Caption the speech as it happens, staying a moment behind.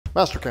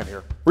Master Ken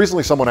here.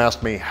 Recently someone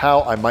asked me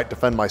how I might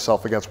defend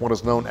myself against what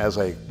is known as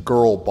a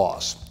girl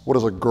boss. What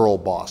is a girl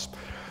boss?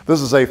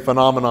 This is a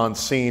phenomenon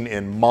seen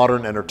in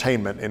modern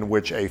entertainment in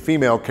which a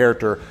female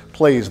character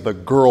plays the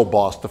girl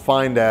boss,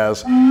 defined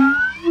as...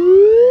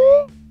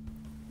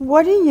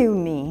 What do you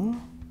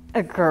mean,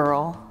 a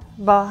girl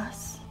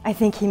boss? I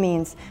think he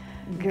means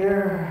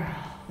girl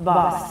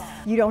boss.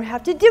 You don't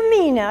have to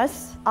demean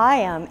us. I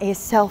am a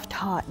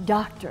self-taught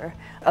doctor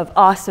of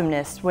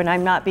awesomeness when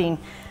I'm not being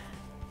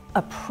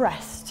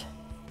oppressed.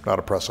 Not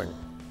oppressing.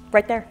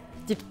 Right there.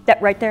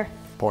 That right there.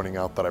 Pointing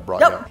out that I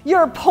brought you.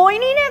 You're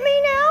pointing at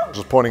me now?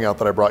 Just pointing out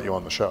that I brought you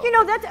on the show. You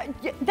know,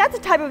 that's a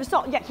type of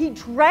assault. Yeah, he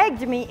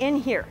dragged me in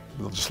here.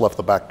 Just left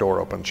the back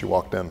door open. She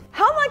walked in.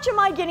 How much am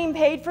I getting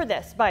paid for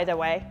this, by the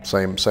way?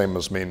 Same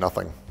as me,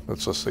 nothing.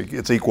 It's just,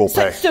 it's equal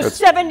pay. So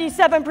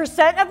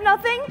 77% of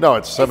nothing? No,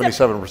 it's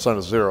 77%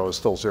 of zero is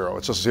still zero.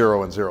 It's just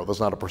 0 and 0.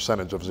 There's not a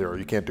percentage of zero.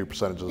 You can't do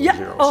percentages of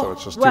zero. So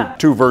it's just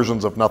two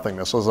versions of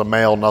nothingness. There's a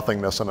male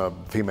nothingness and a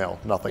female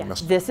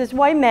nothingness. Yeah. This is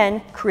why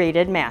men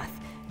created math,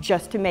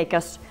 just to make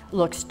us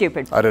look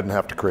stupid. I didn't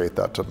have to create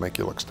that to make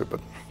you look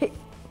stupid.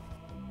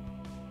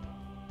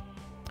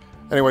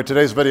 Anyway,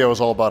 today's video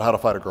is all about how to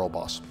fight a girl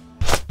boss.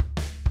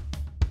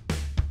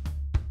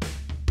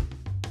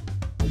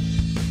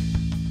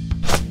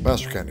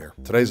 Master Ken here.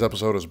 Today's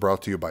episode is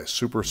brought to you by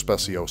Super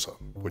Speciosa,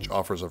 which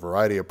offers a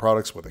variety of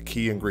products with a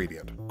key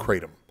ingredient,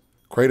 kratom.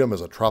 Kratom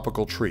is a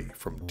tropical tree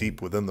from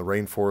deep within the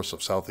rainforests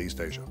of Southeast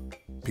Asia.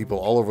 People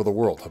all over the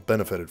world have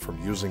benefited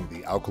from using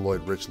the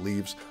alkaloid-rich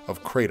leaves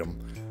of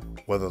kratom,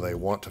 whether they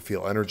want to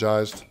feel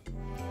energized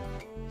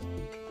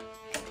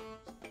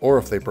or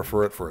if they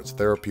prefer it for its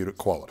therapeutic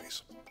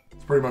qualities.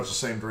 It's pretty much the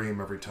same dream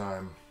every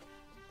time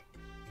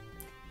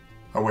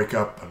I wake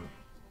up and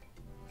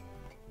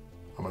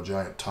I'm a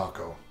giant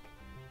taco.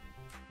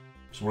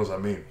 So what does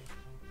that mean?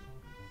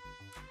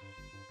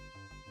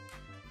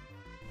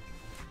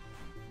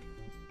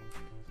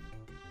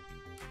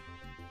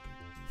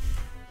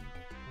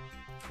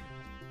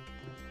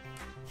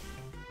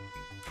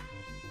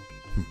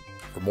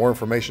 For more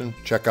information,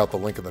 check out the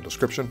link in the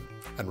description.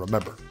 And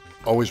remember,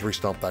 always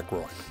re-stomp that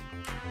groin.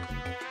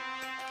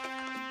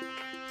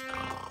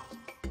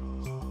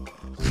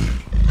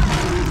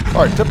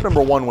 All right, tip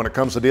number one when it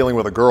comes to dealing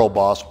with a girl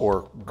boss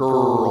or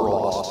girl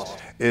boss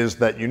is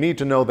that you need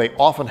to know they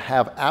often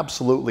have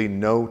absolutely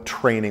no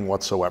training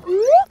whatsoever.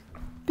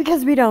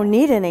 Because we don't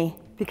need any,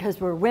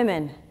 because we're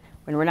women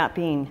when we're not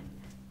being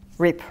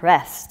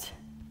repressed.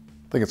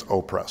 I think it's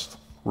oppressed.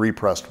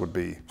 Repressed would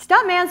be...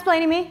 Stop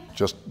mansplaining me.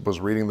 Just was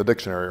reading the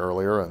dictionary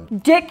earlier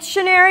and...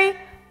 Dictionary?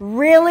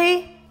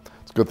 Really?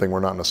 It's a good thing we're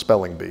not in a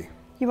spelling bee.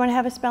 You want to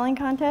have a spelling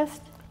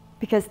contest?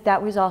 Because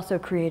that was also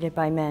created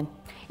by men.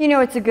 You know,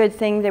 it's a good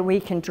thing that we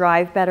can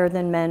drive better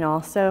than men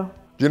also.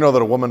 Do you know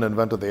that a woman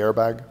invented the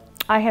airbag?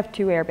 I have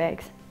 2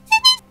 airbags.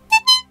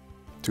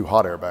 2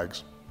 hot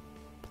airbags.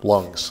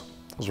 Lungs.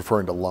 I was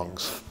referring to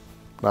lungs,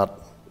 not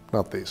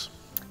these.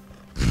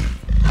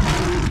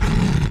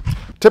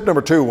 Tip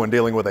number 2 when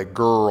dealing with a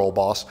girl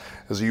boss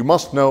is you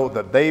must know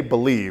that they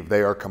believe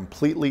they are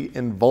completely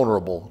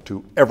invulnerable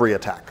to every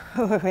attack.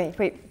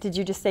 Wait, did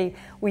you just say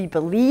we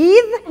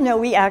believe? No,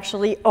 we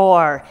actually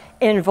are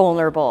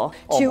invulnerable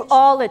to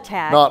all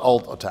attacks. Not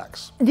all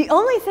attacks. The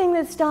only thing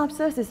that stops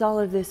us is all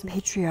of this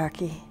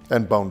patriarchy.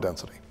 And bone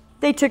density.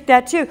 They took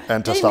that too.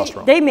 And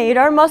testosterone. They made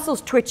our muscles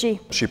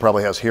twitchy. She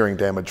probably has hearing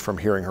damage from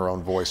hearing her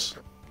own voice.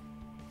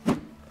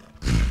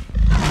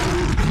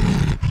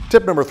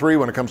 Tip number 3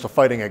 when it comes to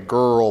fighting a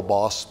girl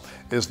boss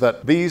is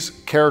that these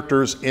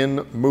characters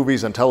in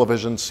movies and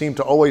television seem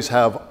to always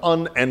have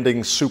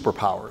unending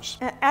superpowers.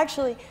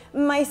 Actually,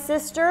 my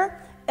sister,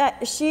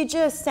 she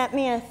just sent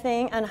me a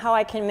thing on how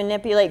I can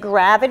manipulate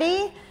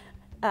gravity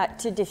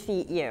to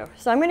defeat you.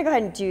 So I'm going to go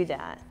ahead and do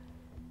that.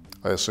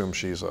 I assume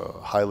she's a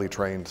highly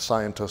trained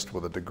scientist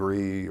with a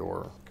degree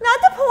or...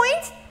 Not the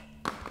point!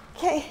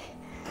 Okay.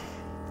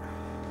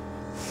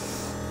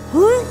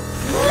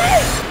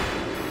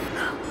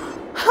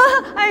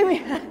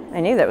 I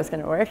knew that was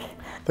going to work.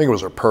 I think it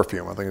was her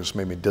perfume. I think it just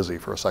made me dizzy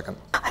for a second.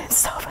 I'm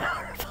so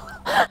powerful.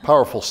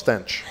 Powerful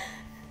stench.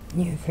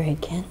 You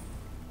afraid, Ken?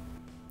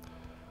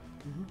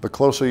 The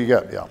closer you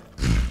get, yeah.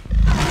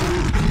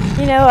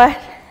 You know what?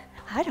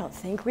 I don't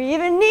think we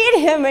even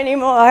need him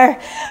anymore.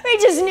 We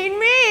just need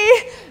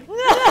me.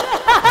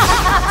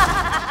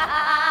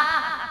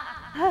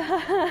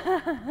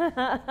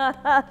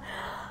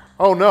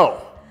 Oh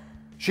no,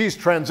 she's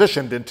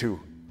transitioned into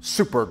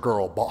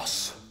Supergirl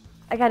boss.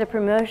 I got a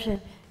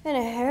promotion and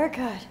a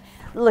haircut.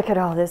 Look at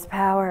all this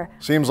power.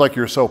 Seems like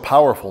you're so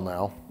powerful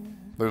now.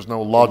 There's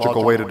no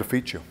logical way to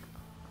defeat you.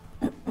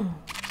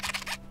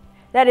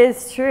 That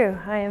is true.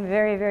 I am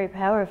very, very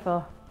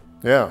powerful.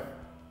 Yeah.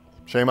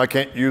 Shame I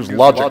can't use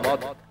logic.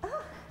 What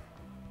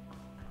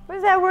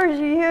was that word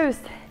you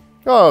used?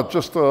 Oh,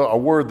 just a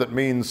word that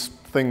means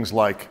things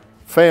like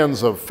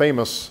fans of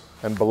famous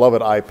and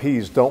beloved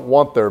IPs don't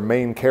want their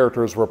main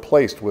characters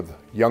replaced with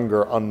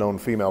younger, unknown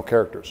female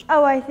characters.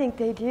 Oh, I think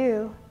they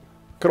do.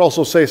 Could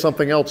also say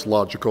something else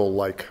logical,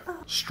 like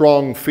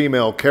strong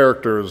female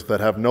characters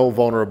that have no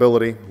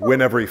vulnerability, win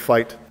every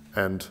fight,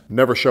 and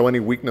never show any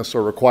weakness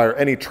or require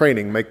any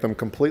training make them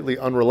completely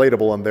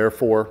unrelatable and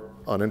therefore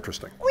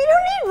uninteresting. We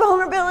don't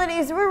need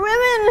vulnerabilities. We're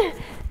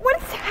women.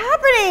 What's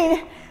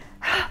happening?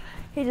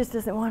 He just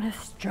doesn't want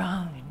us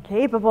strong and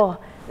capable.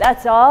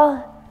 That's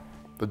all.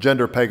 The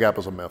gender pay gap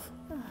is a myth.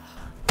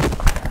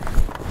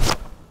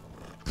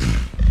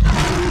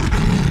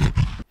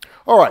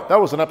 All right, that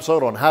was an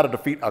episode on how to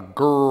defeat a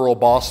girl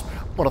boss.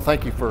 I want to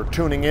thank you for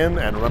tuning in,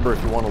 and remember,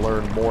 if you want to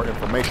learn more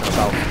information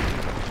about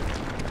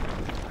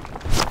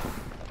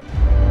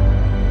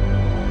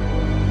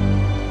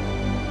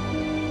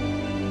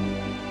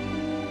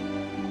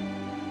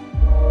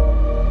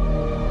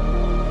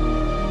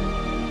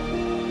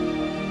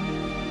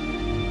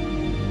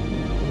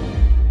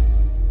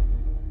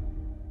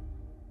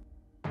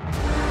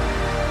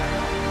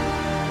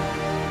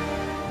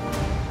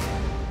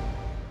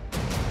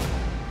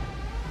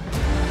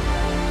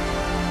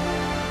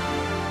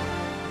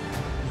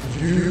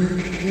You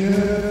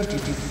can't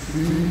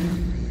defeat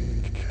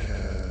me,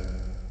 Ken.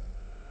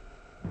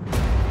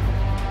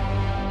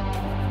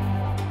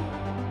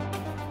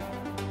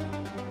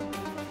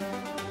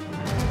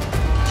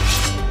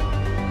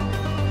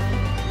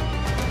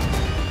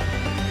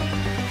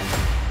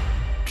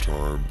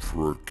 Time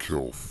for a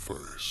kill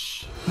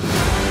face.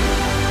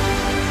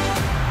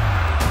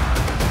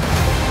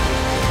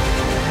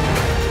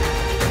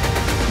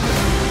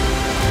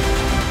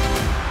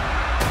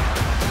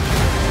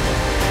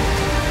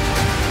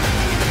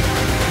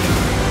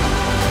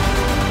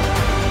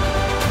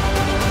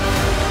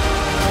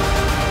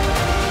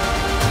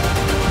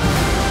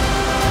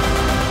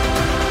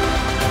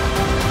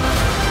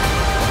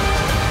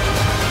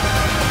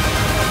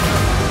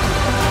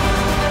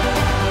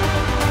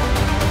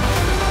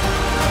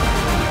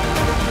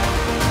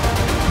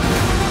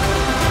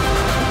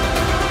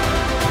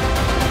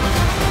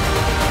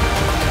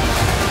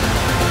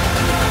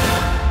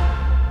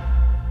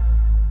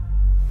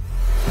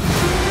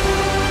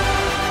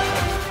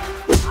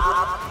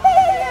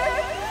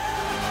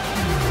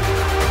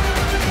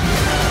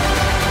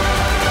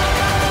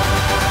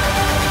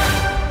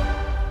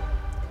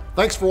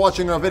 Thanks for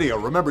watching our video.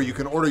 Remember, you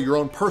can order your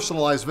own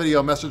personalized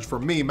video message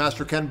from me,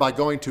 Master Ken, by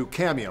going to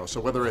Cameo.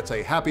 So whether it's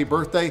a happy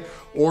birthday,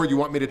 or you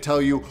want me to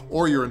tell you,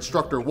 or your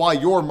instructor, why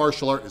your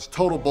martial art is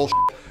total bullshit,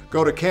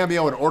 go to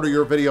Cameo and order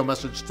your video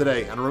message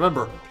today. And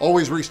remember,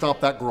 always restomp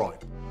that groin.